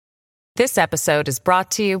This episode is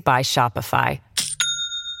brought to you by Shopify.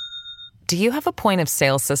 Do you have a point of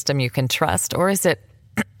sale system you can trust, or is it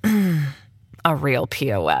a real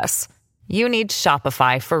POS? You need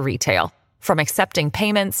Shopify for retail. From accepting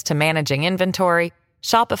payments to managing inventory,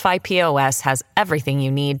 Shopify POS has everything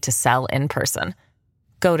you need to sell in person.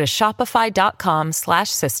 Go to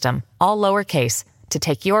shopify.com/system, all lowercase, to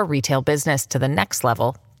take your retail business to the next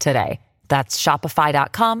level today. That's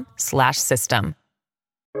shopify.com/system.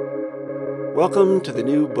 Welcome to the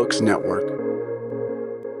New Books Network.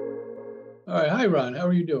 All right. Hi, Ron. How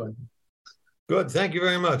are you doing? Good. Thank you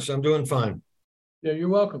very much. I'm doing fine. Yeah, you're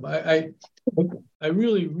welcome. I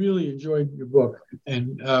really, really enjoyed your book.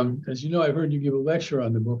 And as you know, I've heard you give a lecture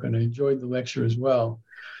on the book, and I enjoyed the lecture as well.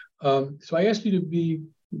 So I asked you to be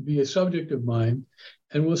a subject of mine.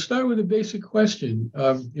 And we'll start with a basic question.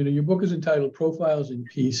 Your book is entitled Profiles in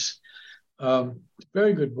Peace.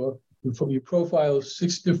 Very good book. You profile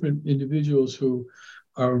 6 different individuals who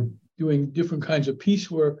are doing different kinds of peace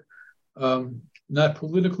work, not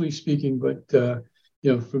politically speaking, but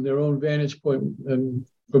from their own vantage point, and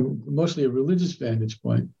from mostly a religious vantage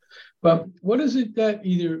point. But what is it that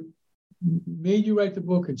either made you write the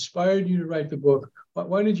book, inspired you to write the book?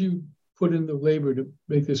 Why did you put in the labor to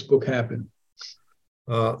make this book happen?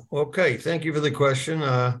 Okay, thank you for the question.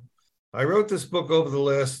 I wrote this book over the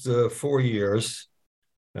last 4 years.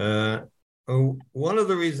 One of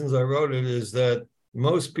the reasons I wrote it is that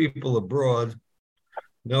most people abroad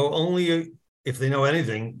know only, if they know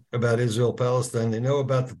anything about Israel-Palestine, they know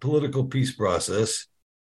about the political peace process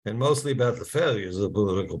and mostly about the failures of the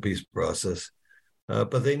political peace process.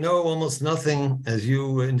 But they know almost nothing, as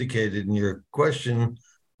you indicated in your question,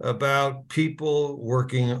 about people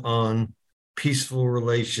working on peaceful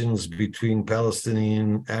relations between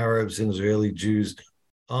Palestinian Arabs and Israeli Jews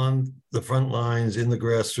on the front lines, in the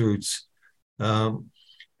grassroots.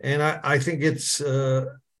 And I think it's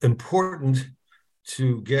important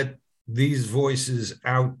to get these voices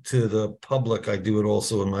out to the public. I do it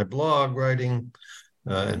also in my blog writing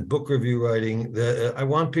and book review writing. I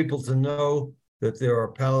want people to know that there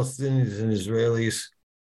are Palestinians and Israelis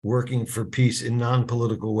working for peace in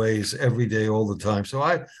non-political ways every day, all the time. So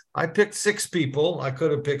I picked 6 people. I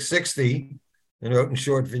could have picked 60 and wrote in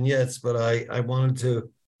short vignettes, but I wanted to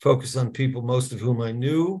focus on people, most of whom I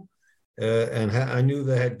knew, and I knew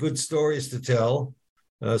they had good stories to tell.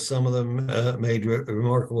 Some of them made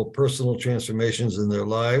remarkable personal transformations in their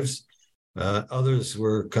lives. Others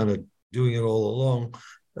were kind of doing it all along.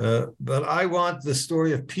 But I want the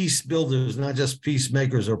story of peace builders, not just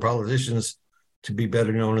peacemakers or politicians, to be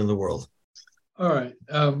better known in the world. All right.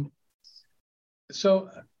 So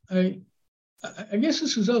I guess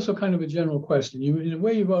this is also kind of a general question. In a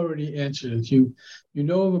way, you've already answered it. You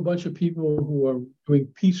know of a bunch of people who are doing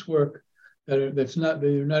peace work they're not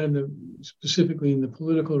specifically in the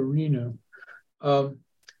political arena.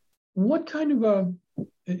 What kind of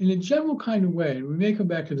in a general kind of way, and we may come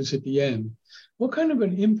back to this at the end, what kind of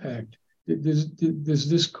an impact does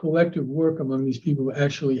this collective work among these people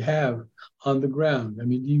actually have on the ground? I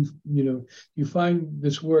mean, you find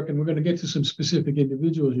this work, and we're going to get to some specific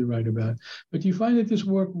individuals you write about, but do you find that this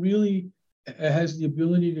work really has the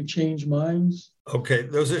ability to change minds? Okay,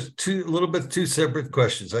 those are two separate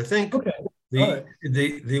questions. I think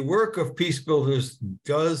the work of peace builders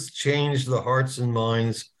does change the hearts and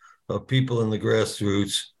minds of people in the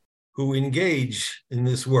grassroots who engage in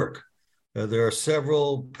this work. There are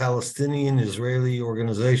several Palestinian Israeli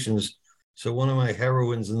organizations. So one of my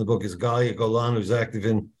heroines in the book is Galia Golan, who's active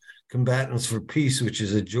in Combatants for Peace, which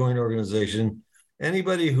is a joint organization.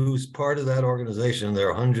 Anybody who's part of that organization, there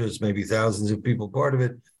are hundreds, maybe thousands of people part of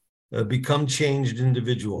it, become changed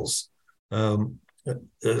individuals. That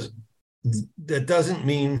doesn't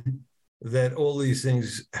mean that all these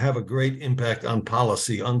things have a great impact on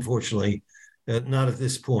policy, unfortunately, not at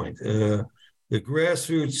this point. The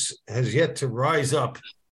grassroots has yet to rise up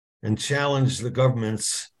and challenge the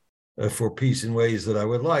governments for peace in ways that I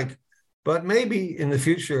would like. But maybe in the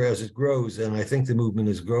future, as it grows, and I think the movement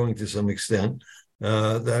is growing to some extent,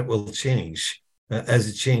 that will change, as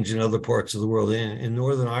it changed in other parts of the world. In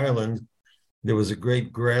Northern Ireland, there was a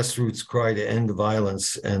great grassroots cry to end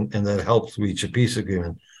violence, and that helped reach a peace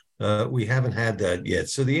agreement. We haven't had that yet.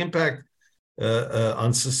 So the impact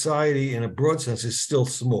on society in a broad sense is still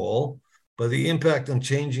small, but the impact on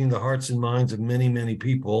changing the hearts and minds of many, many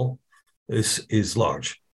people is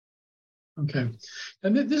large. Okay.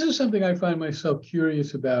 And this is something I find myself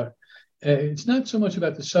curious about. It's not so much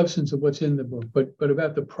about the substance of what's in the book, but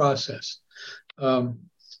about the process.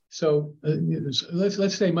 So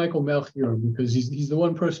let's say Michael Melchior, because he's the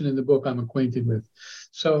one person in the book I'm acquainted with.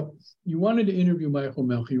 So you wanted to interview Michael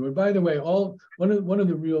Melchior. And by the way, one of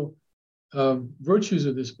the real virtues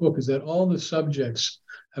of this book is that all the subjects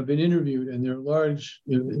have been interviewed, and they're large.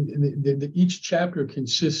 Each chapter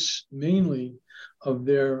consists mainly of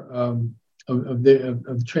their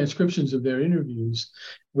of transcriptions of their interviews,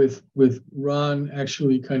 with Ron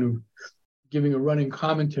actually kind of giving a running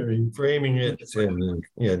commentary, framing it,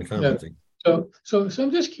 and commenting. So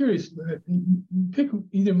I'm just curious. Pick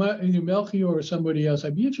either Melchior or somebody else.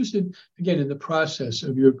 I'd be interested again in the process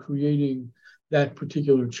of your creating that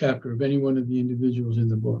particular chapter of any one of the individuals in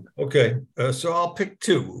the book. Okay, so I'll pick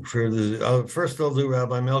two for the. First, I'll do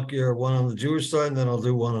Rabbi Melchior, one on the Jewish side, and then I'll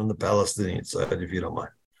do one on the Palestinian side, if you don't mind.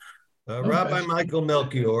 Rabbi Michael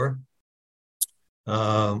Melchior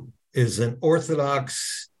is an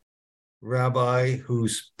Orthodox rabbi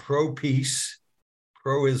who's pro-peace,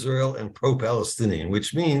 pro-Israel, and pro-Palestinian,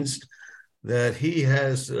 which means that he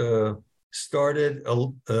has started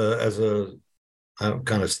as a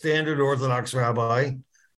kind of standard Orthodox rabbi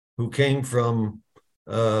who came from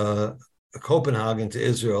Copenhagen to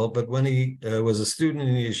Israel. But when he was a student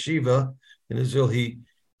in the yeshiva in Israel, he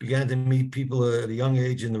began to meet people at a young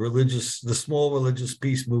age in the small religious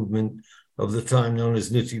peace movement of the time known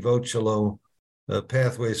as Nitivot Shalom,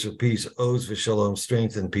 Pathways for Peace, Oz V'Shalom,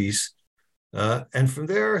 Strength and Peace. And from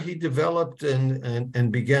there, he developed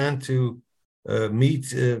and began to meet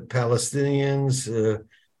Palestinians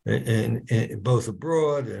and both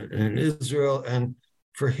abroad and in Israel. And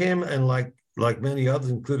for him, and like many others,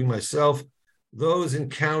 including myself, those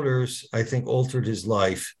encounters, I think, altered his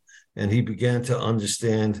life. And he began to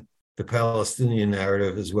understand the Palestinian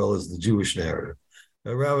narrative as well as the Jewish narrative.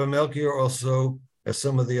 Rabbi Melchior also, as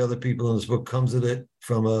some of the other people in this book, comes at it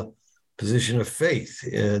from a position of faith.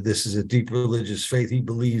 This is a deep religious faith. He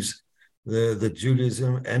believes that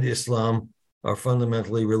Judaism and Islam are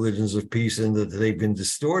fundamentally religions of peace, and that they've been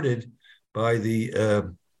distorted by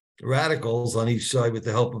the radicals on each side with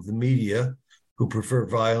the help of the media, who prefer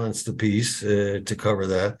violence to peace, to cover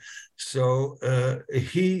that. So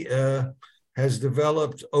he has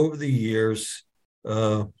developed over the years,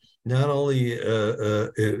 not only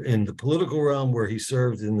in the political realm, where he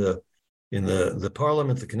served in the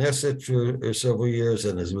parliament, the Knesset, for several years,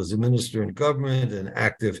 and was a minister in government and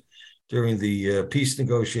active during the peace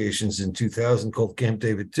negotiations in 2000 called Camp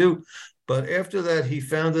David II. But after that, he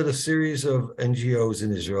founded a series of NGOs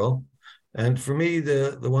in Israel. And for me,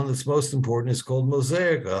 the one that's most important is called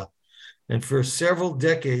Mosaica. And for several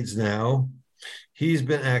decades now, he's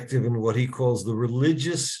been active in what he calls the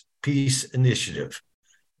Religious Peace Initiative,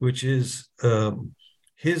 which is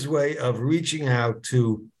his way of reaching out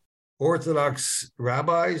to Orthodox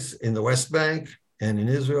rabbis in the West Bank and in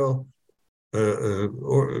Israel,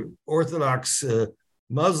 Orthodox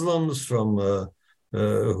Muslims from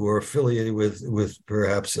who are affiliated with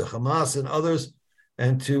perhaps Hamas and others,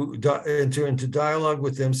 and to enter into dialogue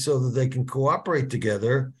with them so that they can cooperate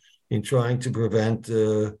together in trying to prevent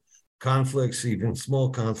conflicts, even small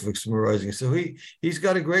conflicts, from arising. So he's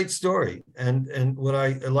got a great story. And what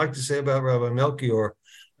I like to say about Rabbi Melchior,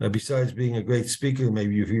 besides being a great speaker,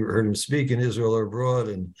 maybe you've heard him speak in Israel or abroad,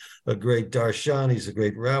 and a great darshan, he's a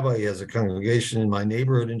great rabbi. He has a congregation in my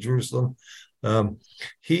neighborhood in Jerusalem.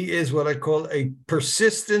 He is what I call a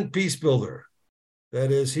persistent peace builder. That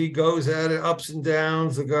is, he goes at it, ups and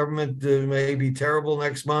downs. The government may be terrible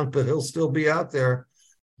next month, but he'll still be out there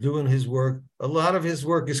doing his work. A lot of his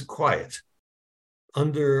work is quiet,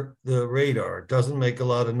 under the radar, doesn't make a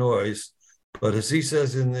lot of noise. But as he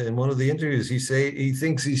says in one of the interviews, he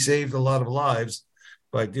thinks he saved a lot of lives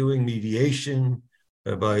by doing mediation,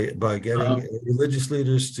 by getting religious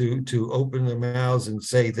leaders to open their mouths and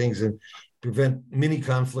say things and prevent mini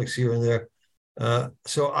conflicts here and there.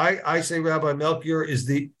 So I say Rabbi Melchior is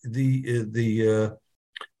the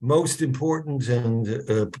most important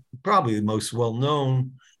and probably the most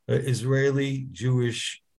well-known Israeli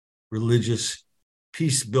Jewish religious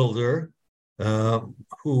peace builder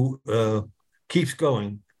who keeps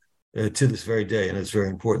going to this very day, and it's very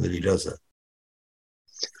important that he does that.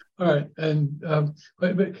 All right, and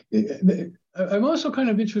but I'm also kind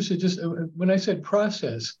of interested. Just when I said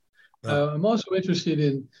process, I'm also interested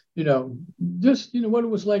in just what it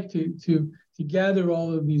was like to gather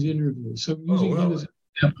all of these interviews. So using him as an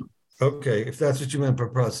example. Okay, if that's what you meant by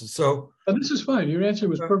process. So this is fine. Your answer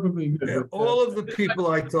was perfectly good. All of the people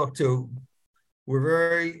I talked to were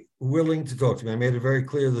very willing to talk to me. I made it very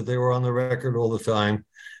clear that they were on the record all the time.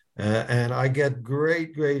 And I get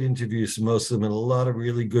great interviews from most of them, and a lot of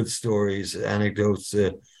really good stories, anecdotes,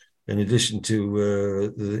 in addition to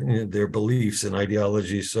their beliefs and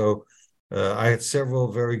ideologies. So I had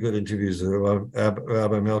several very good interviews with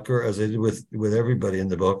Rabbi Melker, as I did with everybody in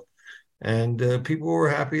the book. And people were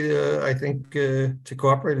happy to, I think, to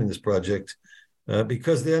cooperate in this project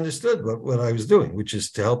because they understood what I was doing, which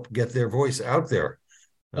is to help get their voice out there.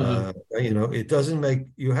 It doesn't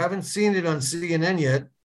you haven't seen it on CNN yet,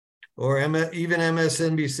 or even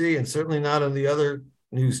MSNBC, and certainly not on the other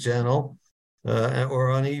news channel,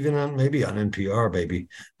 or maybe on NPR, maybe.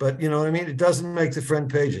 But you know what I mean? It doesn't make the front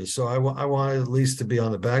pages. So I wanted at least to be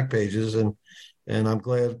on the back pages, and I'm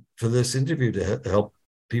glad for this interview to help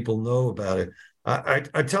people know about it.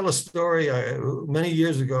 I tell a story. Many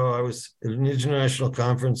years ago, I was at an international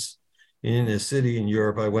conference in a city in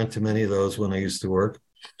Europe. I went to many of those when I used to work,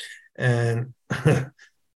 and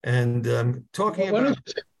talking about.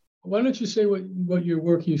 Why don't you say what your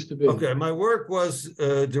work used to be? Okay, my work was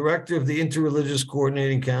director of the Interreligious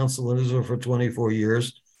Coordinating Council in Israel for 24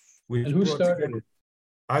 years. And who started it?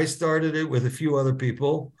 I started it with a few other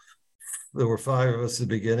people. There were 5 of us at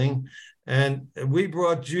the beginning. And we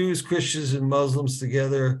brought Jews, Christians, and Muslims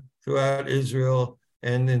together throughout Israel,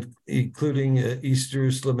 and including East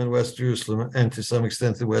Jerusalem and West Jerusalem, and to some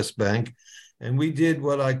extent the West Bank. And we did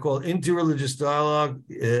what I call interreligious dialogue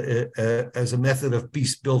as a method of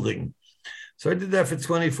peace building. So I did that for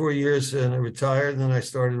 24 years, and I retired. And then I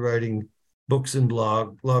started writing books and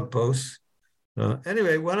blog posts.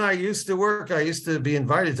 Anyway, when I used to work, I used to be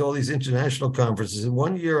invited to all these international conferences. And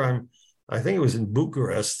one year, I think it was in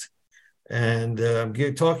Bucharest, and I'm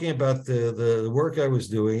talking about the work I was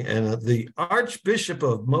doing. And the Archbishop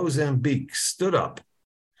of Mozambique stood up.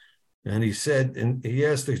 And he said, and he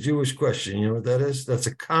asked a Jewish question. You know what that is? That's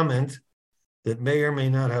a comment that may or may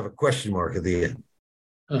not have a question mark at the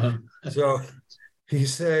end. So he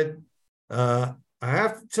said, I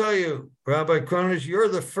have to tell you, Rabbi Kronich, you're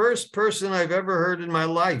the first person I've ever heard in my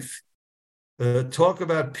life talk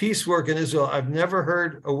about peace work in Israel. I've never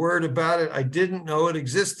heard a word about it. I didn't know it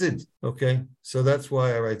existed. Okay, so that's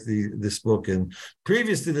why I write this book. And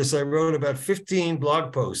previous to this, I wrote about 15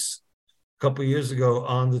 blog posts couple of years ago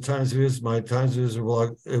on the Times of Israel, my Times of Israel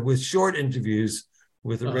blog, with short interviews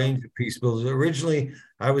with a range of peace builders. Originally,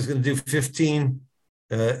 I was going to do 15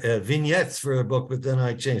 vignettes for a book, but then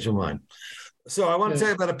I changed my mind. So I want to tell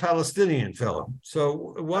you about a Palestinian fellow.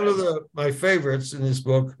 So one of my favorites in this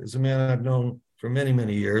book is a man I've known for many,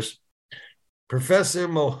 many years, Professor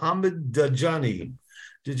Mohammed Dajani.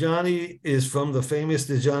 Dajani is from the famous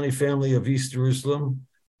Dajani family of East Jerusalem.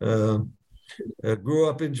 Grew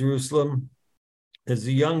up in Jerusalem. As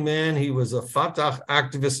a young man, he was a Fatah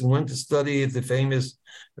activist and went to study at the famous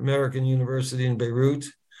American University in Beirut.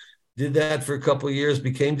 Did that for a couple of years,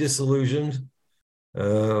 became disillusioned,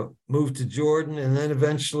 moved to Jordan, and then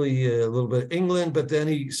eventually a little bit England, but then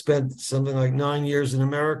he spent something like 9 years in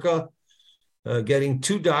America, getting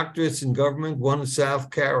 2 doctorates in government, one in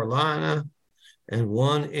South Carolina and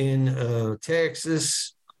one in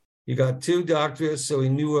Texas. He got 2 doctorates, so he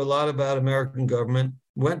knew a lot about American government.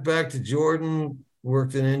 Went back to Jordan,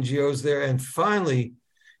 worked in NGOs there, and finally,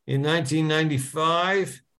 in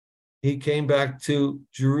 1995, he came back to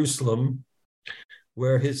Jerusalem,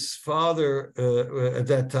 where his father at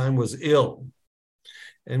that time was ill.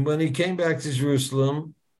 And when he came back to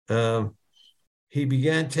Jerusalem, he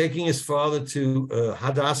began taking his father to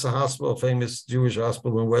Hadassah Hospital, a famous Jewish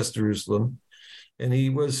hospital in West Jerusalem, and he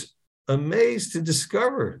was amazed to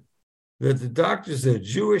discover that the doctors there,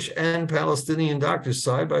 Jewish and Palestinian doctors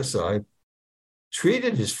side by side,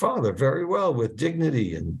 treated his father very well with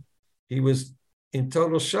dignity. And he was in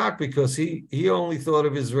total shock because he only thought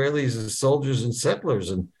of Israelis as soldiers and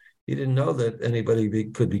settlers, and he didn't know that anybody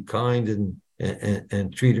could be kind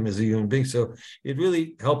and treat him as a human being. So it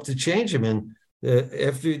really helped to change him. And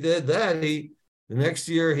after he did that, the next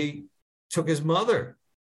year he took his mother,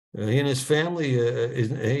 he and his family,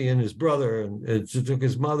 he and his brother, and took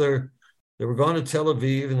his mother. They were going to Tel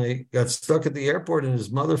Aviv, and they got stuck at the airport, and his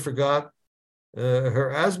mother forgot her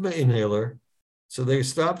asthma inhaler. So they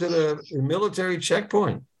stopped at a military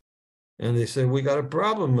checkpoint, and they said, "We got a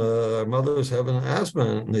problem. Our mother's having asthma."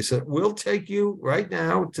 And they said, "We'll take you right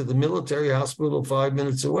now to the military hospital 5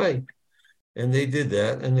 minutes away." And they did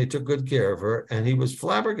that, and they took good care of her. And he was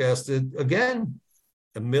flabbergasted again.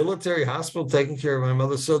 A military hospital taking care of my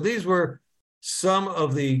mother. So these were some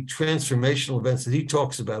of the transformational events that he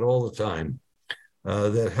talks about all the time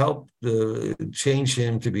that helped change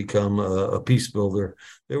him to become a peace builder.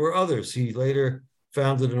 There were others. He later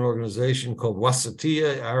founded an organization called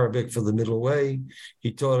Wasatiyah, Arabic for the Middle Way.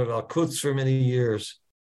 He taught at Al-Quds for many years,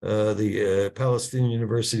 the Palestinian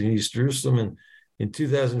University in East Jerusalem, and In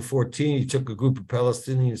 2014, he took a group of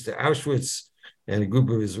Palestinians to Auschwitz and a group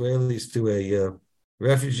of Israelis to a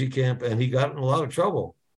refugee camp, and he got in a lot of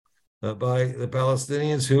trouble by the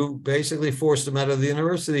Palestinians, who basically forced him out of the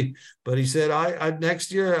university. But he said, I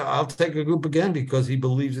next year I'll take a group again, because he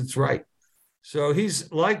believes it's right. So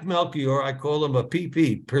he's like Melchior. I call him a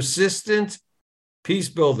PP, persistent peace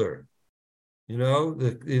builder. You know,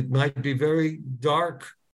 it might be very dark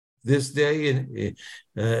this day, and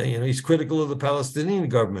he's critical of the Palestinian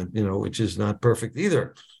government, which is not perfect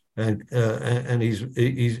either. And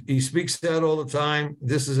he speaks out all the time.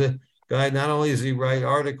 This is a guy, not only does he write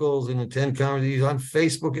articles and attend conferences, he's on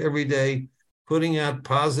Facebook every day, putting out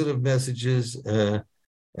positive messages,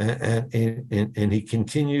 and he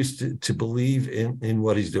continues to believe in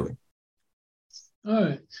what he's doing. All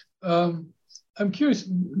right. I'm curious,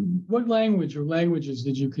 what language or languages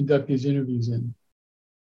did you conduct these interviews in?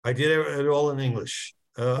 I did it all in English.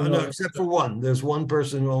 No, except for one. There's one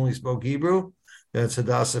person who only spoke Hebrew. That's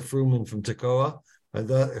Hadassah Fruman from Tekoa.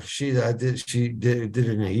 She did it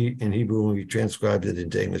in Hebrew, and we transcribed it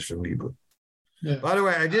into English from Hebrew. Yeah. By the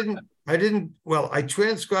way, I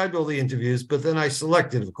transcribed all the interviews, but then I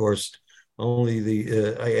selected, of course, only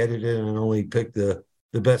I edited and only picked the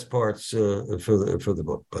best parts for the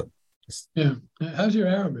book. But yeah, how's your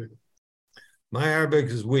Arabic? My Arabic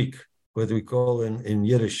is weak, what we call in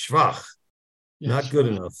Yiddish schwach. Yes. Not good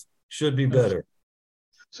enough. Should be better.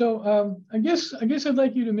 So I guess I'd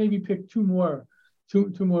like you to maybe pick two more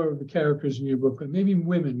of the characters in your book, but maybe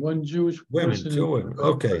women, one Jewish person. Two women.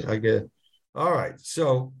 Okay, I get it. All right.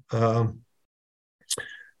 So a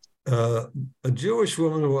Jewish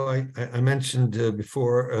woman who I mentioned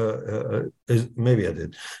before, maybe I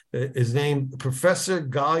did, is named Professor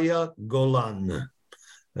Galia Golan.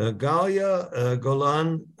 Galia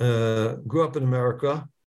Golan grew up in America.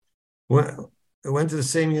 Went to the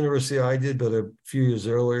same university I did, but a few years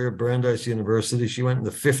earlier, Brandeis University. She went in the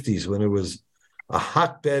 50s when it was a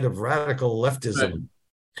hotbed of radical leftism. Right.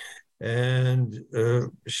 And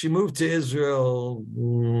she moved to Israel,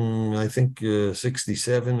 I think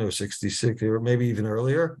 67 or 66, or maybe even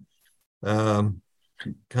earlier.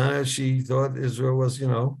 She thought Israel was,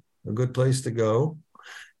 a good place to go.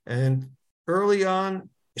 And early on,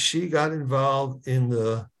 she got involved in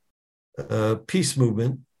the peace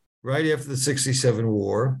movement right after the 67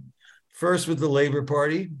 war, first with the Labor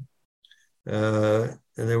Party.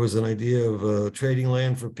 And there was an idea of trading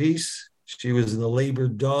land for peace. She was in the Labor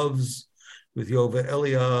Doves with Yova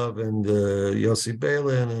Eliav and Yossi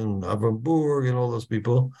Beilin and Avram Burg and all those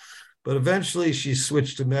people. But eventually she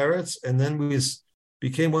switched to Meretz, and then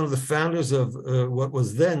became one of the founders of what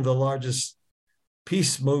was then the largest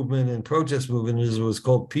peace movement and protest movement. It was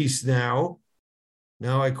called Peace Now.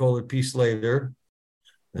 Now I call it Peace Later.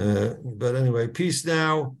 But anyway, Peace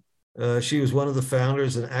Now, she was one of the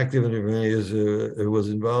founders and active in it, was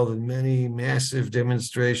involved in many massive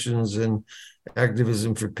demonstrations and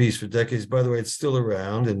activism for peace for decades. By the way, it's still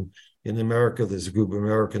around. And in America, there's a group of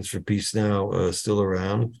Americans for Peace Now still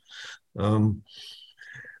around. After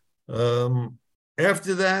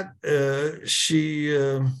that, she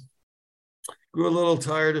grew a little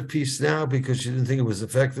tired of Peace Now because she didn't think it was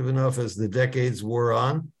effective enough as the decades wore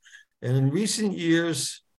on. And in recent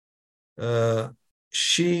years,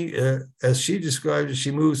 she, as she described it,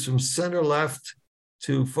 she moves from center left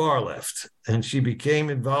to far left, and she became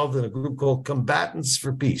involved in a group called Combatants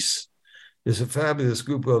for Peace. It's a fabulous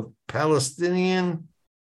group of Palestinian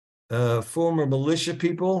former militia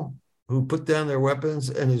people who put down their weapons,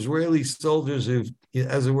 and Israeli soldiers who,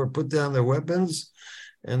 as it were, put down their weapons,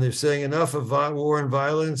 and they're saying enough of war and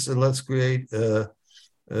violence, and let's create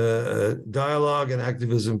dialogue and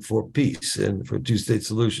activism for peace and for a two-state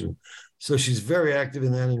solution. So she's very active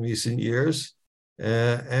in that in recent years.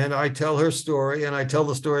 And I tell her story, and I tell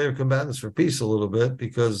the story of Combatants for Peace a little bit,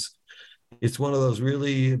 because it's one of those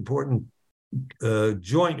really important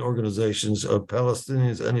joint organizations of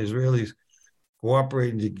Palestinians and Israelis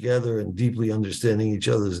cooperating together and deeply understanding each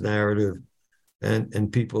other's narrative,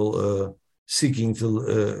 and people seeking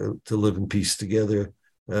to live in peace together.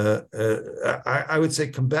 I would say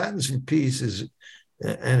Combatants for Peace is,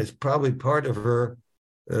 and it's probably part of her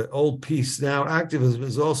old Peace Now activism,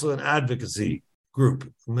 is also an advocacy group.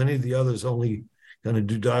 Many of the others only kind of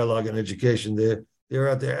do dialogue and education. They're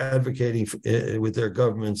out there advocating with their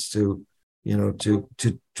governments to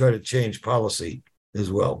try to change policy as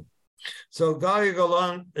well. So Galia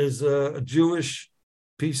Golan is a Jewish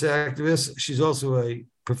peace activist. She's also a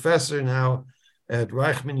professor now at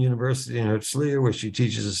Reichman University in Herzliya, where she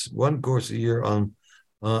teaches one course a year on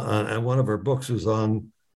and one of her books was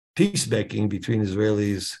on peacemaking between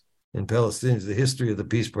Israelis and Palestinians, the history of the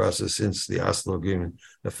peace process since the Oslo Agreement.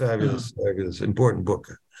 A fabulous, fabulous, important book,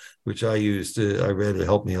 which I used. I read. It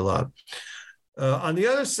helped me a lot. On the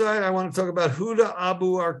other side, I want to talk about Huda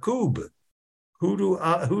Abu Arqub.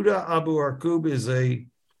 Huda Abu Arqub is a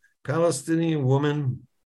Palestinian woman,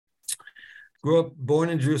 born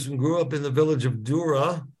in Jerusalem, grew up in the village of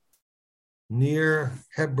Dura, near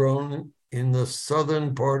Hebron, in the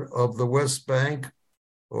southern part of the West Bank,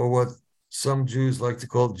 or what some Jews like to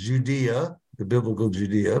call Judea, the biblical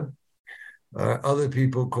Judea. Other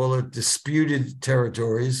people call it disputed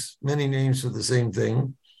territories, many names for the same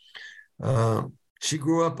thing. She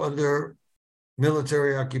grew up under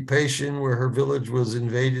military occupation, where her village was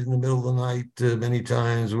invaded in the middle of the night many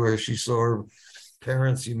times, where she saw her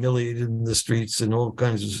parents humiliated in the streets, and all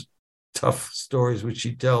kinds of tough stories, which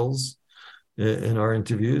she tells in our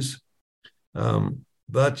interviews.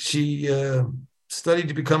 But she studied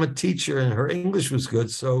to become a teacher, and her English was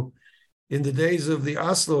good. So in the days of the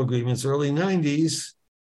Oslo agreements, early 90s,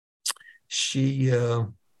 she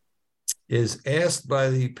is asked by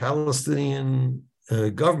the Palestinian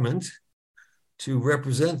government to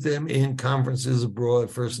represent them in conferences abroad,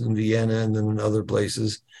 first in Vienna and then in other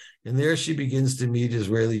places. And there she begins to meet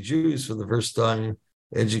Israeli Jews for the first time,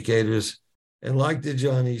 educators. And like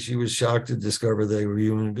Dejani, she was shocked to discover they were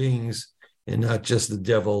human beings and not just the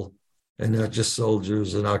devil, and not just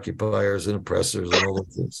soldiers and occupiers and oppressors and all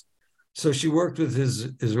of this. So she worked with his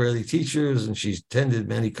Israeli teachers, and she attended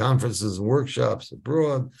many conferences and workshops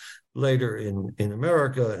abroad, later in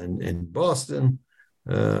America and in Boston.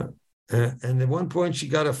 And at one point, she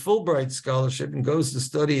got a Fulbright scholarship and goes to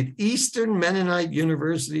study at Eastern Mennonite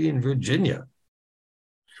University in Virginia,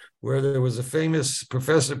 where there was a famous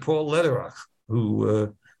Professor Paul Lederach,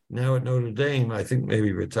 who now at Notre Dame, I think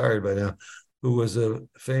maybe retired by now, who was a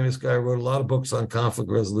famous guy, wrote a lot of books on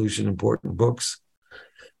conflict resolution, important books.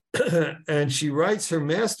 And she writes her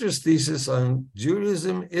master's thesis on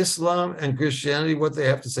Judaism, Islam, and Christianity, what they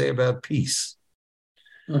have to say about peace.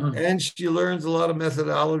 And she learns a lot of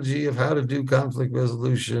methodology of how to do conflict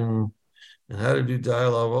resolution and how to do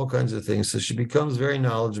dialogue, all kinds of things. So she becomes very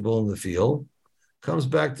knowledgeable in the field, comes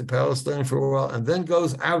back to Palestine for a while, and then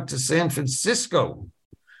goes out to San Francisco,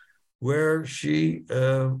 where she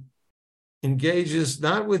engages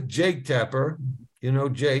not with Jake Tapper, you know,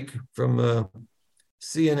 Jake from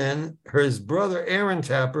CNN. His brother, Aaron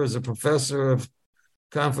Tapper, is a professor of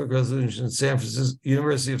conflict resolution at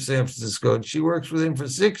University of San Francisco, and she works with him for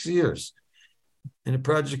 6 years in a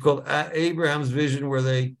project called Abraham's Vision, where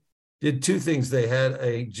they did two things. They had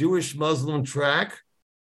a Jewish-Muslim track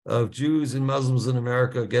of Jews and Muslims in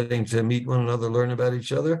America getting to meet one another, learn about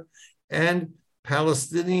each other, and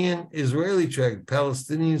Palestinian-Israeli track,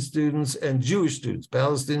 Palestinian students and Jewish students,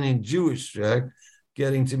 Palestinian-Jewish track,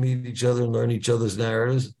 getting to meet each other and learn each other's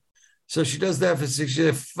narratives. So she does that for 6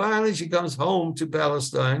 years. Finally, she comes home to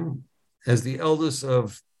Palestine as the eldest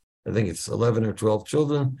of, I think it's 11 or 12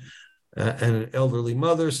 children, and an elderly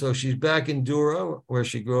mother. So she's back in Dura, where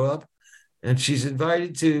she grew up, and she's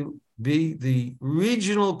invited to be the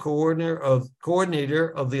regional coordinator of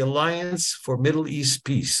the Alliance for Middle East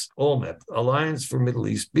Peace, ALMEP, Alliance for Middle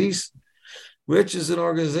East Peace, which is an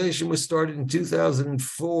organization was started in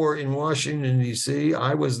 2004 in Washington, D.C.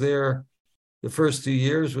 I was there the first 2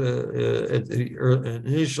 years at the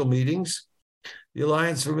initial meetings. The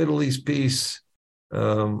Alliance for Middle East Peace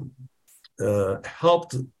helped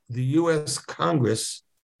the U.S. Congress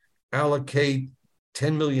allocate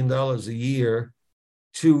 $10 million a year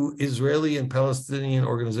to Israeli and Palestinian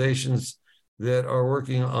organizations that are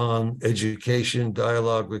working on education,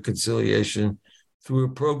 dialogue, reconciliation, through a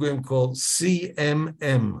program called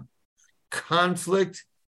CMM, Conflict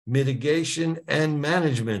Mitigation and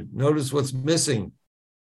Management. Notice what's missing.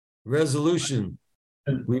 Resolution.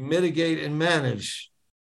 We mitigate and manage.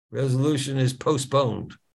 Resolution is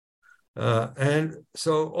postponed. And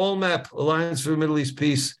so ALMEP, Alliance for Middle East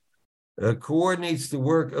Peace, coordinates the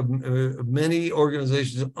work of many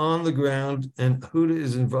organizations on the ground, and Huda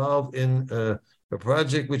is involved in a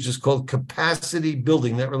project which is called capacity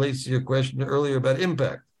building. That relates to your question earlier about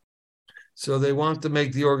impact. So they want to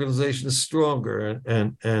make the organizations stronger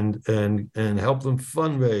and help them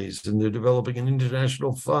fundraise, and they're developing an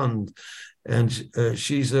international fund. And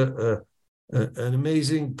she's an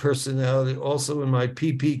amazing personality, also in my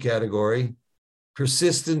PP category,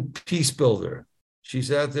 persistent peace builder.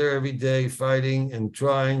 She's out there every day fighting and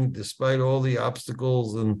trying, despite all the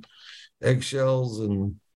obstacles and eggshells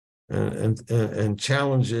and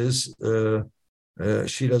challenges.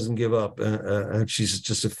 She doesn't give up, and she's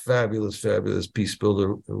just a fabulous, fabulous peace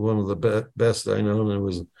builder. One of the best I know, and it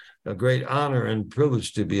was a great honor and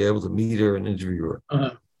privilege to be able to meet her and interview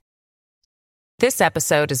her. This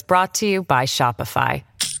episode is brought to you by Shopify.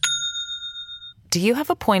 Do you have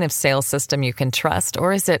a point of sale system you can trust,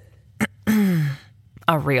 or is it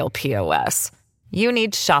a real POS? You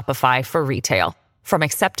need Shopify for retail. From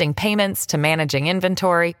accepting payments to managing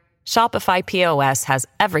inventory, Shopify POS has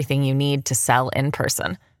everything you need to sell in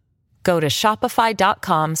person. Go to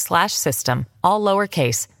shopify.com/system, all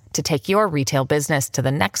lowercase, to take your retail business to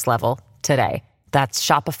the next level today. That's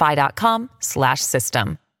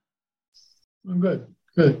shopify.com/system. Oh, good,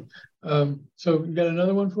 good. So you got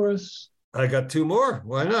another one for us? I got two more.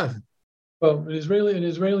 Why not? Well, an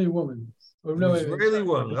Israeli woman. Or no, Israeli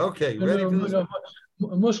woman. Okay, no, ready no, for this? no,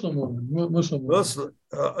 a Muslim woman. Muslim woman.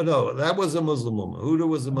 No, that was a Muslim woman. Huda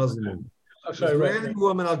was a Muslim woman. Oh, sorry, Israeli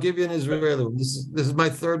woman. I'll give you an Israeli woman. This is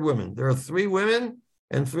my third woman. There are 3 women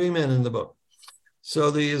and 3 men in the book.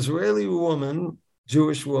 So the Israeli woman,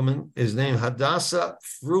 Jewish woman, is named Hadassah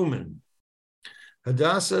Fruman.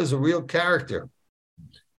 Hadassah is a real character,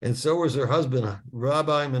 and so was her husband,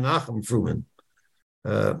 Rabbi Menachem Fruman.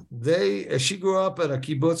 She grew up at a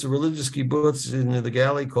kibbutz, a religious kibbutz in the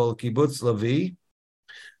Galilee called Kibbutz Levi.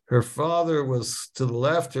 Her father was to the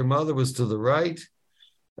left, her mother was to the right.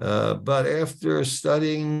 But after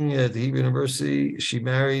studying at the Hebrew University, she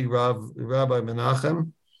married Rabbi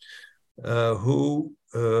Menachem, who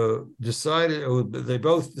they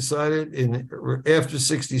both decided after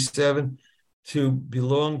 1967 to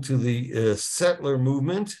belong to the settler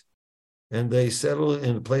movement, and they settled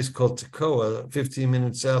in a place called Tekoa, 15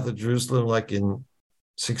 minutes south of Jerusalem, like in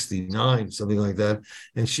 1969, something like that.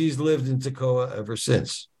 And she's lived in Tekoa ever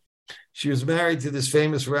since. She was married to this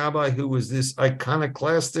famous rabbi who was this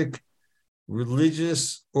iconoclastic,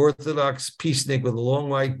 religious, Orthodox peacenik with a long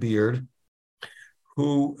white beard,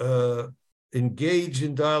 who engaged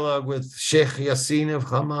in dialogue with Sheikh Yassin of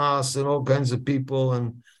Hamas and all kinds of people,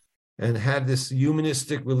 and had this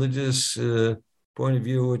humanistic religious point of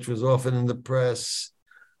view, which was often in the press.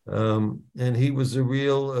 And he was a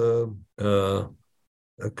real a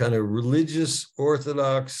kind of religious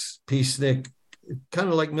Orthodox peacenik, kind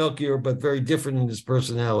of like Melchior, but very different in his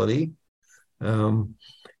personality. And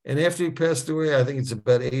after he passed away, I think it's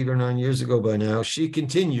about 8 or 9 years ago by now, she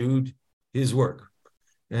continued his work.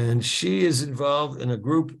 And she is involved in a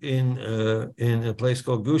group in a place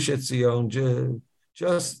called Gush Etzion,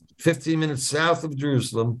 just 15 minutes south of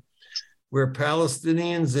Jerusalem, where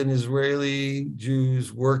Palestinians and Israeli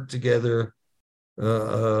Jews work together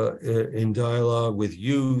in dialogue with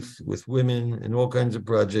youth, with women, and all kinds of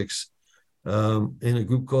projects, in a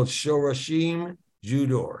group called Shorashim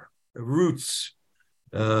Judor, Roots.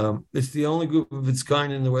 It's the only group of its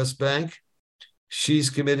kind in the West Bank.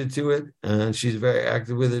 She's committed to it, and she's very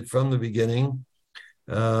active with it from the beginning.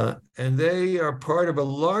 And they are part of a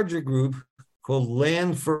larger group called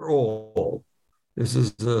Land for All. This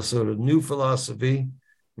is a sort of new philosophy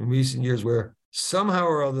in recent years where somehow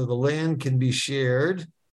or other the land can be shared.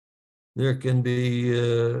 There can be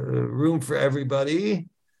room for everybody.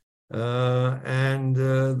 And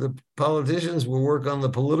the politicians will work on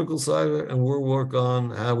the political side of it, and we'll work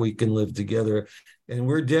on how we can live together. And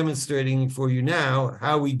we're demonstrating for you now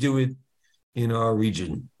how we do it in our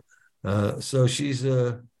region. So she's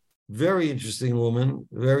a very interesting woman,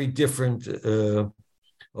 very different,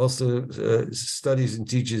 also studies and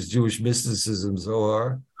teaches Jewish mysticism,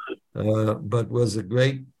 Zohar, but was a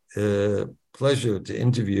great pleasure to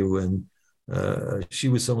interview. And she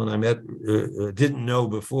was someone I met, didn't know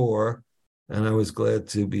before, and I was glad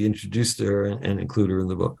to be introduced to her and include her in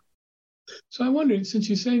the book. So I wondered, since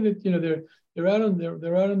you say that they're out on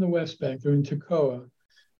the West Bank, they're in Tekoa,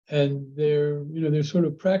 and they're sort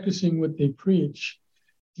of practicing what they preach.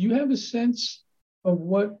 Do you have a sense of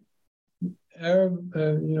what Arab,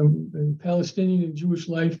 and Palestinian and Jewish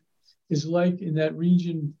life is like in that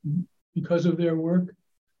region because of their work,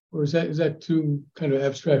 or is that too kind of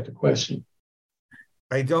abstract a question?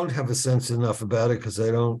 I don't have a sense enough about it because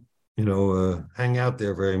I don't, hang out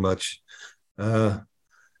there very much. I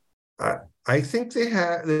think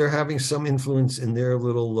they're having some influence in their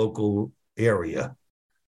little local area.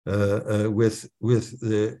 With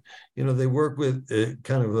the, they work with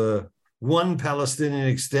kind of a one Palestinian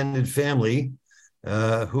extended family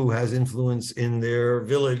who has influence in their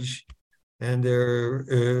village, and they're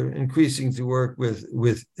increasing to work with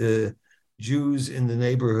Jews in the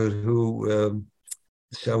neighborhood who,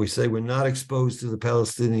 shall we say, were not exposed to the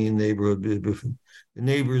Palestinian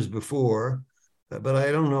neighbors before. But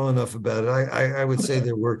I don't know enough about it. I would say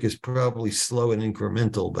their work is probably slow and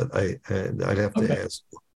incremental, but I'd have to ask.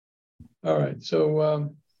 All right.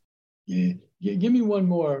 So give me one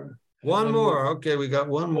more. One more. Okay, we got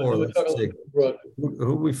one more. Let's see.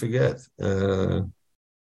 Who we forget?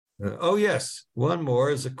 Oh, yes. One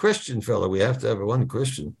more is a Christian fellow. We have to have one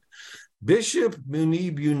Christian. Bishop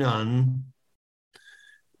Munib Yunan,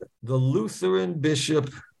 the Lutheran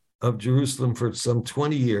bishop of Jerusalem for some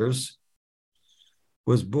 20 years,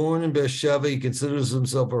 was born in Beersheba. He considers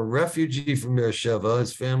himself a refugee from Beersheba.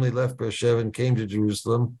 His family left Beersheba and came to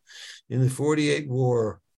Jerusalem. In the 48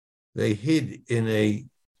 war, they hid in a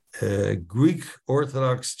Greek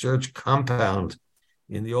Orthodox church compound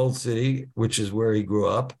in the old city, which is where he grew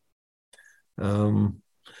up.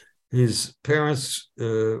 His parents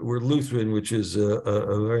were Lutheran, which is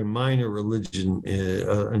a very minor religion,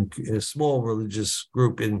 a small religious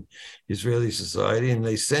group in Israeli society, and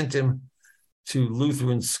they sent him to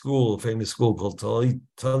Lutheran school, a famous school called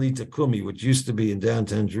Talita Kumi, which used to be in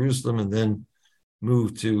downtown Jerusalem and then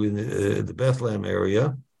moved to in the Bethlehem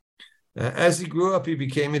area. As he grew up, he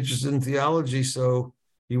became interested in theology, so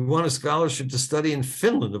he won a scholarship to study in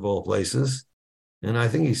Finland, of all places. And I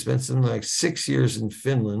think he spent something like 6 years in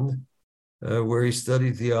Finland, where he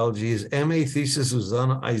studied theology. His MA thesis was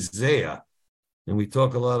on Isaiah. And we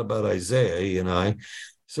talk a lot about Isaiah, he and I.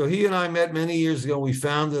 So he and I met many years ago. We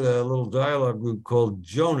founded a little dialogue group called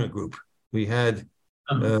Jonah Group. We had,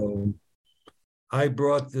 I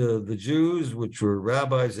brought the Jews, which were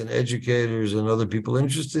rabbis and educators and other people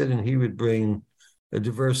interested, and he would bring a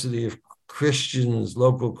diversity of Christians,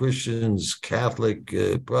 local Christians, Catholic,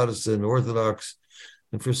 Protestant, Orthodox.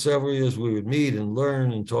 And for several years, we would meet and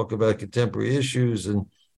learn and talk about contemporary issues. And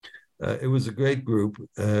it was a great group,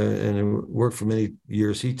 and it worked for many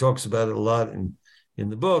years. He talks about it a lot in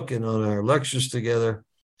the book and on our lectures together.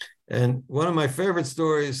 And one of my favorite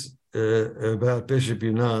stories about Bishop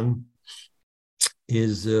Yunan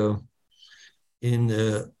is in,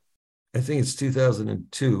 I think it's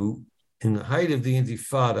 2002, in the height of the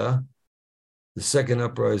Intifada, the second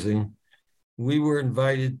uprising, we were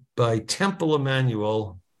invited by Temple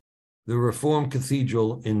Emmanuel, the Reformed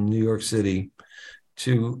Cathedral in New York City,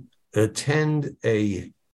 to attend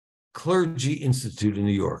a clergy institute in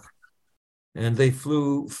New York. And they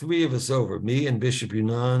flew three of us over, me and Bishop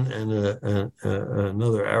Yunan and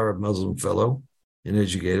another Arab Muslim fellow, an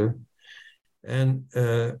educator. And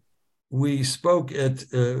we spoke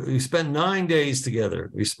we spent 9 days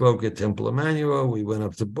together. We spoke at Temple Emmanuel. We went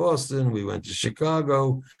up to Boston. We went to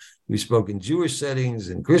Chicago. We spoke in Jewish settings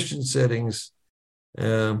and Christian settings.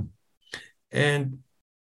 And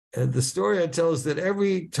the story I tell is that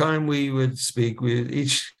every time we would speak, we would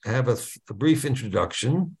each have a brief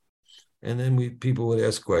introduction, and then people would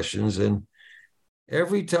ask questions. And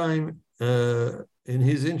every time in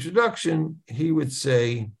his introduction, he would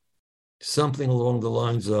say something along the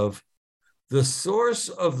lines of, the source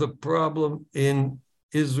of the problem in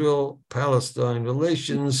Israel-Palestine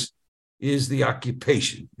relations is the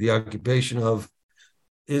occupation of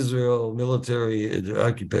Israel, military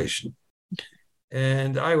occupation.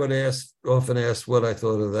 And I would often ask what I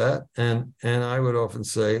thought of that. And I would often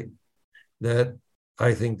say that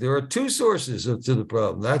I think there are two sources to the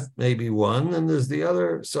problem. That may be one, and there's the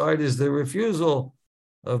other side is the refusal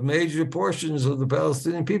of major portions of the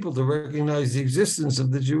Palestinian people to recognize the existence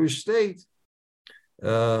of the Jewish state.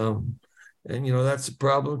 And, that's a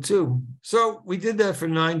problem too. So we did that for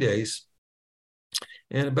 9 days.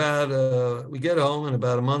 And we get home, and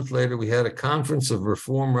about a month later, we had a conference of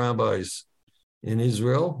Reform rabbis in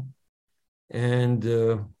Israel. And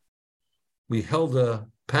we held a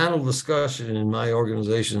panel discussion in my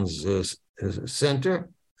organization's center,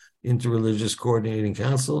 Interreligious Coordinating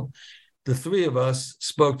Council. The three of us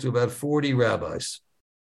spoke to about 40 rabbis.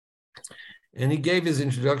 And he gave his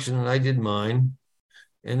introduction, and I did mine.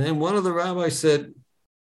 And then one of the rabbis said,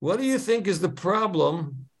 what do you think is the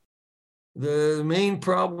problem, the main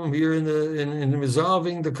problem here in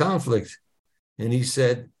resolving the conflict? And he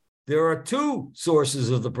said, there are two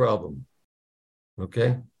sources of the problem.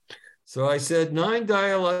 Okay. So I said 9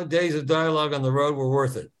 days of dialogue on the road were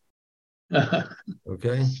worth it.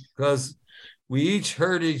 Okay. Because we each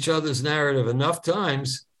heard each other's narrative enough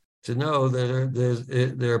times to know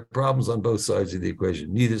that there are problems on both sides of the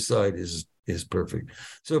equation. Neither side is perfect.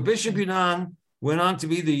 So Bishop Yunan went on to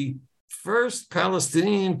be the first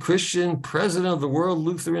Palestinian Christian president of the World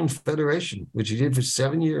Lutheran Federation, which he did for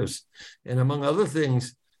 7 years. And among other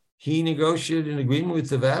things, he negotiated an agreement with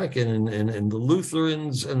the Vatican, and the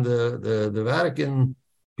Lutherans and the Vatican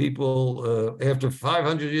people, after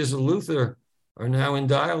 500 years of Luther, are now in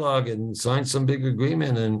dialogue and signed some big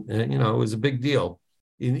agreement. And it was a big deal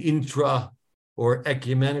in intra or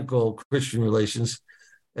ecumenical Christian relations.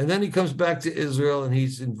 And then he comes back to Israel, and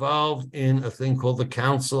he's involved in a thing called the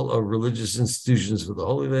Council of Religious Institutions for the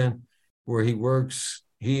Holy Land, where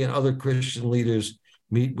he and other Christian leaders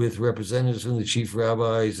meet with representatives from the chief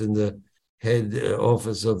rabbis and the head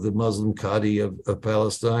office of the Muslim Qadi of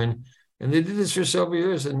Palestine. And they did this for several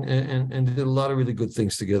years and did a lot of really good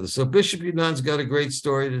things together. So Bishop Yudnan's got a great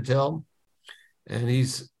story to tell. And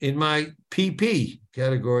he's in my PP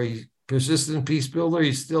category, persistent peace builder.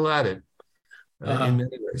 He's still at it in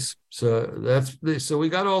many ways. So we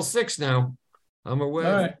got all 6 now. I'm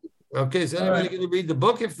aware. All right. Okay, is anybody going to read the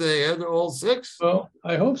book if they had all 6? Well,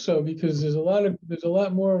 I hope so, because there's a lot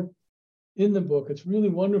more in the book. It's really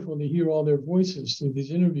wonderful to hear all their voices through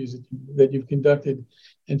these interviews that you've conducted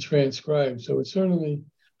and transcribed. So it's certainly,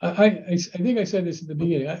 I think I said this at the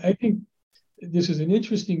beginning. I think this is an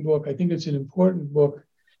interesting book. I think it's an important book.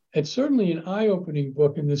 It's certainly an eye-opening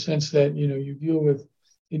book in the sense that, you deal with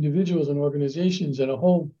individuals and organizations and a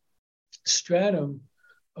whole stratum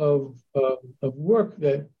of work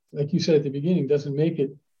that, like you said at the beginning, doesn't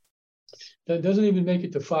even make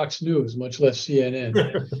it to Fox News, much less CNN.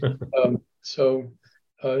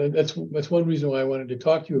 That's one reason why I wanted to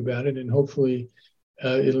talk to you about it, and hopefully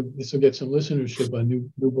this will get some listenership on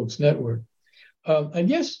New Books Network. I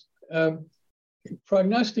guess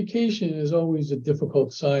prognostication is always a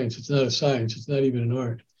difficult science. It's not a science. It's not even an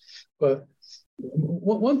art. But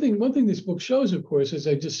one thing this book shows, of course, as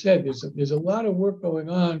I just said, there's a lot of work going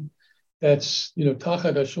on that's,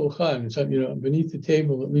 tachat hashulchan, it's, beneath the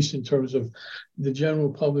table, at least in terms of the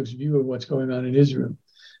general public's view of what's going on in Israel.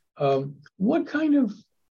 What kind of,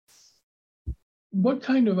 I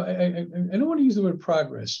don't want to use the word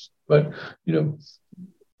progress, but,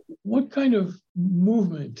 what kind of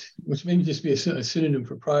movement, which may just be a synonym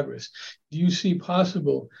for progress, do you see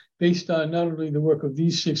possible based on not only the work of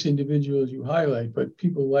these 6 individuals you highlight, but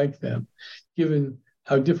people like them, given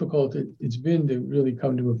how difficult it's been to really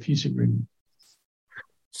come to a peace agreement?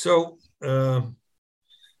 So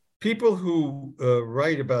people who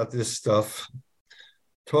write about this stuff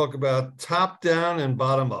talk about top down and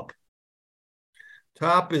bottom up.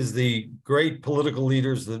 Top is the great political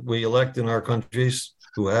leaders that we elect in our countries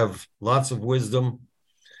who have lots of wisdom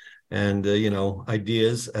and,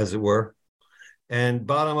 ideas, as it were. And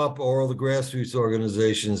bottom up are all the grassroots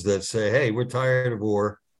organizations that say, hey, we're tired of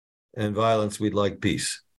war and violence, we'd like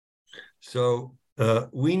peace. So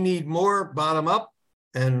we need more bottom up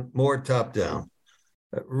and more top down.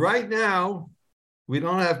 Right now, we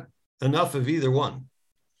don't have enough of either one.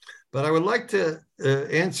 But I would like to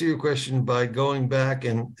answer your question by going back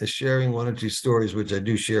and sharing 1 or 2 stories, which I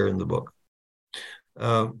do share in the book.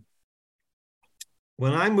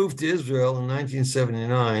 When I moved to Israel in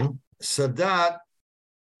 1979, Sadat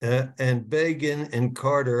and Begin and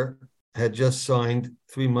Carter had just signed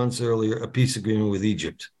 3 months earlier a peace agreement with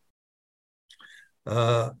Egypt.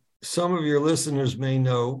 Some of your listeners may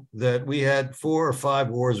know that we had 4 or 5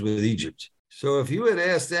 wars with Egypt. So if you had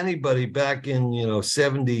asked anybody back in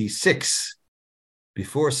 76,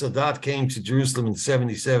 before Sadat came to Jerusalem in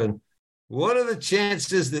 77, what are the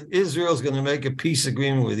chances that Israel is going to make a peace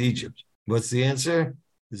agreement with Egypt? What's the answer?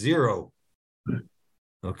 0.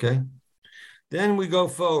 Okay. Then we go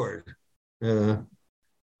forward.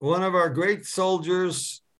 One of our great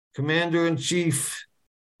soldiers, commander-in-chief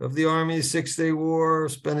of the Army, 6-Day War,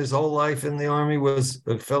 spent his whole life in the Army, was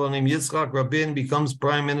a fellow named Yitzhak Rabin, becomes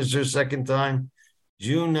prime minister 2nd time,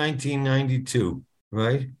 June 1992,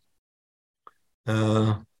 right?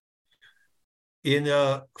 In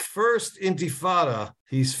the first Intifada,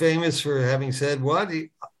 he's famous for having said,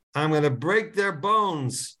 I'm going to break their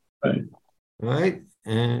bones, right?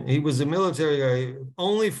 And he was a military guy.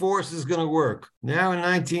 Only force is going to work. Now in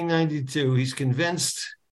 1992, he's convinced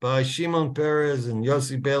by Shimon Peres and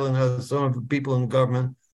Yossi Beil and some of the people in the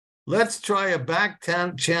government, let's try a back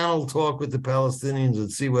channel talk with the Palestinians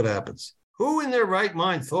and see what happens. Who in their right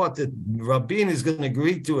mind thought that Rabin is going to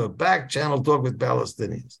agree to a back channel talk with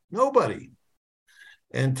Palestinians? Nobody.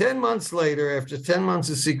 And 10 months later, after 10 months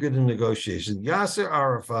of secret negotiations, Yasser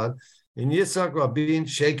Arafat and Yitzhak Rabin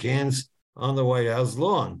shake hands on the White House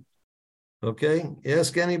lawn. Okay?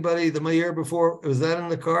 Ask anybody the year before, was that in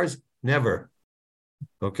the cards? Never.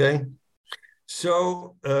 Okay?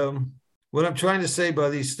 So what I'm trying to say by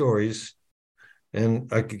these stories,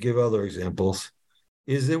 and I could give other examples,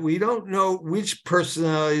 is that we don't know which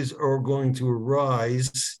personalities are going to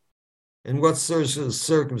arise and what sorts of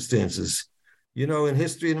circumstances. In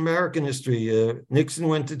history, in American history, Nixon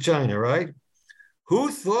went to China, right? Who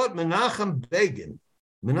thought Menachem Begin,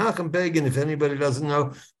 if anybody doesn't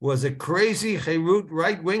know, was a crazy Herut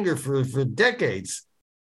right-winger for decades,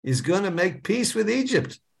 is going to make peace with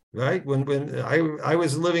Egypt, right? When I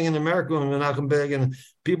was living in America when Menachem Begin,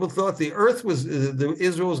 people thought the earth was,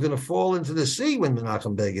 Israel was going to fall into the sea when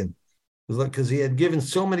Menachem Begin because he had given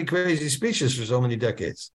so many crazy speeches for so many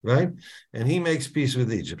decades, right? And he makes peace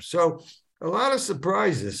with Egypt. So a lot of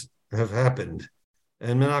surprises have happened.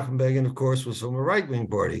 And Menachem Begin, of course, was from a right-wing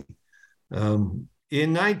party. In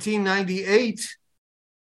 1998,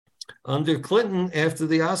 under Clinton, after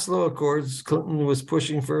the Oslo Accords, Clinton was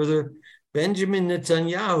pushing further. Benjamin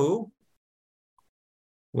Netanyahu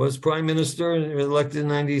was prime minister and elected in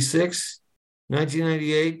 96.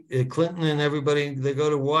 1998, Clinton and everybody, they go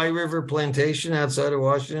to Wye River Plantation outside of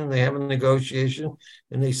Washington. They have a negotiation,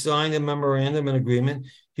 and they signed a memorandum, an agreement.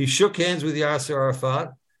 He shook hands with Yasser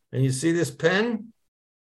Arafat. And you see this pen?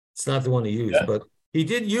 It's not the one he used, but he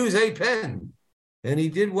did use a pen. And he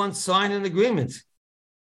did once sign an agreement.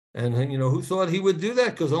 And, who thought he would do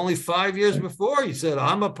that? Because only 5 years before, he said,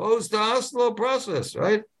 I'm opposed to Oslo process,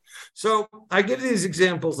 right? So I give these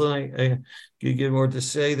examples, and I give more to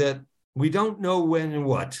say that we don't know when and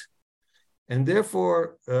what. And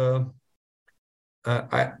therefore,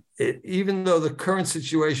 even though the current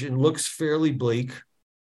situation looks fairly bleak,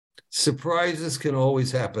 surprises can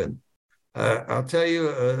always happen. I'll tell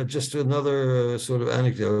you just another sort of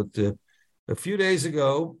anecdote. A few days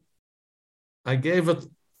ago, I gave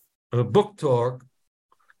a book talk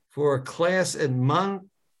for a class at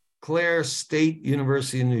Montclair State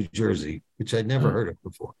University in New Jersey, which I'd never heard of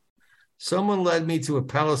before. Someone led me to a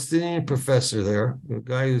Palestinian professor there, a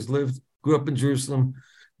guy grew up in Jerusalem,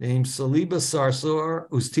 named Saliba Sarsour,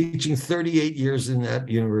 who's teaching 38 years in that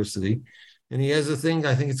university. And he has a thing,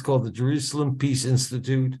 I think it's called the Jerusalem Peace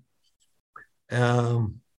Institute.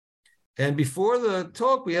 And before the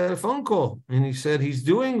talk, we had a phone call. And he said he's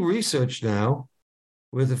doing research now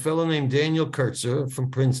with a fellow named Daniel Kurtzer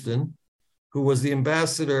from Princeton, who was the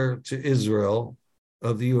ambassador to Israel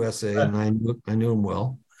of the USA, and I knew him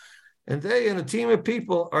well. And they and a team of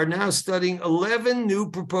people are now studying 11 new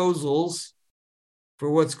proposals for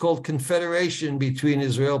what's called confederation between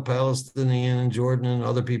Israel, Palestinian, and Jordan and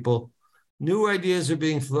other people. New ideas are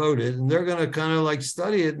being floated, and they're going to kind of like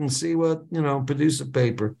study it and see what, produce a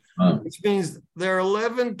paper, which means there are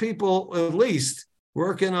 11 people at least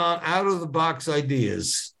working on out-of-the-box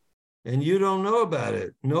ideas, and you don't know about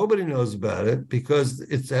it. Nobody knows about it because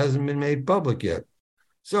it hasn't been made public yet.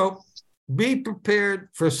 So be prepared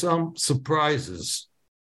for some surprises.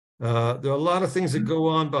 There are a lot of things that go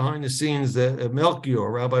on behind the scenes that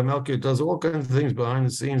Rabbi Melchior does all kinds of things behind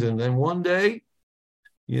the scenes. And then one day,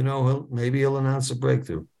 maybe he'll announce a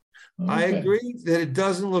breakthrough. Okay. I agree that it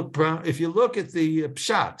doesn't look, if you look at the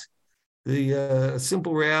pshat, the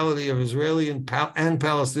simple reality of Israeli and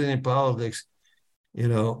Palestinian politics,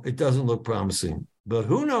 it doesn't look promising, but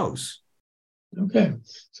who knows? Okay.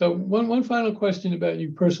 So one final question about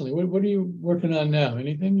you personally. What are you working on now?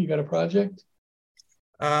 Anything? You got a project?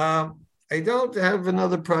 I don't have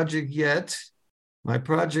another project yet. My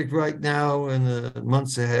project right now in the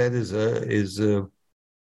months ahead is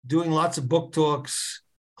doing lots of book talks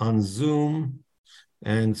on Zoom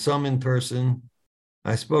and some in person.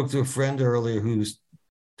 I spoke to a friend earlier who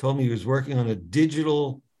told me he was working on a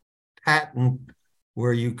digital patent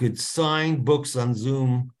where you could sign books on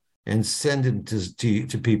Zoom and send them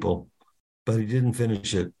to people, but he didn't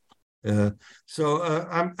finish it. So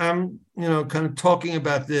I'm kind of talking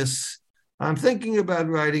about this. I'm thinking about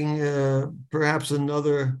writing perhaps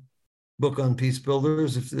another book on peace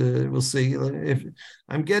builders. If we'll see. If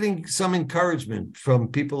I'm getting some encouragement from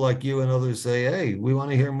people like you and others, say, "Hey, we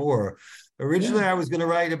want to hear more." Originally, I was going to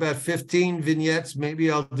write about 15 vignettes.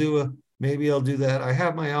 Maybe I'll do that. I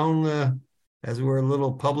have my own, as it were, a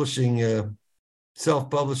little publishing.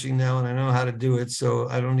 Self-publishing now, and I know how to do it, so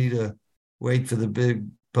I don't need to wait for the big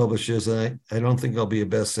publishers. I don't think I'll be a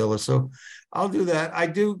bestseller, so I'll do that. I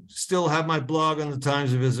do still have my blog on the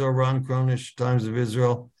Times of Israel, Ron Kronish, Times of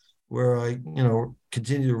Israel, where I,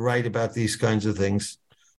 continue to write about these kinds of things.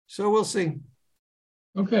 So we'll see.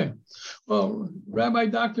 Okay. Well, Rabbi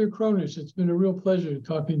Dr. Kronish, it's been a real pleasure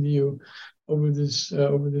talking to you over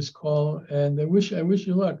this call, and I wish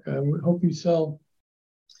you luck. I hope you sell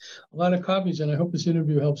a lot of copies, and I hope this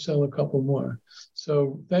interview helps sell a couple more.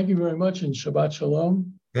 So thank you very much, and Shabbat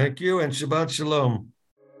Shalom. Thank you, and Shabbat Shalom.